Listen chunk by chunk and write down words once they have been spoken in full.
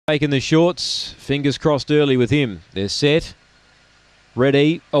Taking the shorts, fingers crossed early with him. They're set.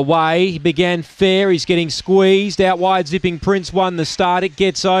 Ready, away, he began fair, he's getting squeezed, out wide Zipping Prince won the start, it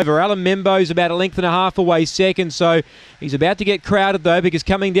gets over. Alan Membo's about a length and a half away second, so he's about to get crowded though, because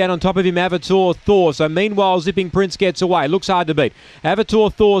coming down on top of him, Avatar Thor. So meanwhile, Zipping Prince gets away, looks hard to beat. Avatar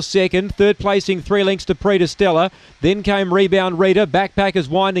Thor second, third placing 3 lengths to Preta Stella, then came Rebound Rita, Backpackers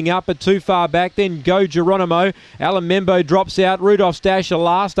winding up but too far back, then Go Geronimo, Alan Membo drops out, Rudolph's Dasher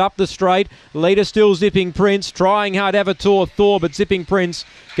last, up the straight, leader still Zipping Prince, trying hard Avatar Thor, but Zipping Prince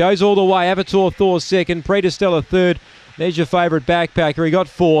goes all the way. Avatar Thor second, Preta Stella third. There's your favourite Backpacker. He got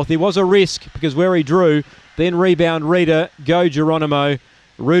fourth. He was a risk because where he drew, then Rebound Rita, Go Geronimo,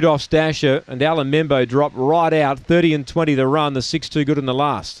 Rudolph's Dasher, and Alan Membo dropped right out. 30 and 20 to run. The 6 too good in the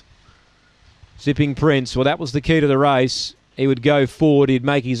last. Zipping Prince, well, that was the key to the race. He would go forward. He'd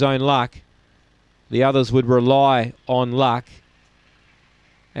make his own luck. The others would rely on luck.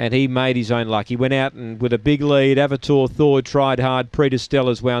 And he made his own luck. He went out and with a big lead. Avatar Thor tried hard. Preta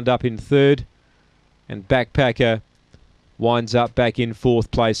Stella's wound up in third. And Backpacker winds up back in fourth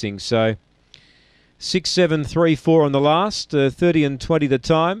placing. So 6, 7, 3, 4 on the last. 30 and 20 the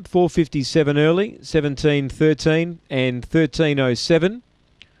time. 4:57 early. 17, 13 and 13:07.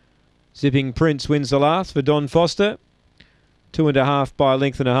 Zipping Prince wins the last for Don Foster. 2.5 by a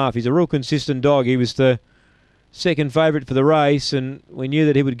length and a half. He's a real consistent dog. He was the second favourite for the race, and we knew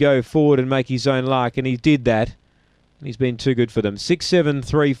that he would go forward and make his own luck, and he did that. And he's been too good for them. 6, 7,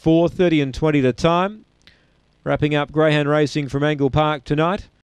 3, 4, 30 and 20 the time. Wrapping up Greyhound Racing from Angle Park tonight.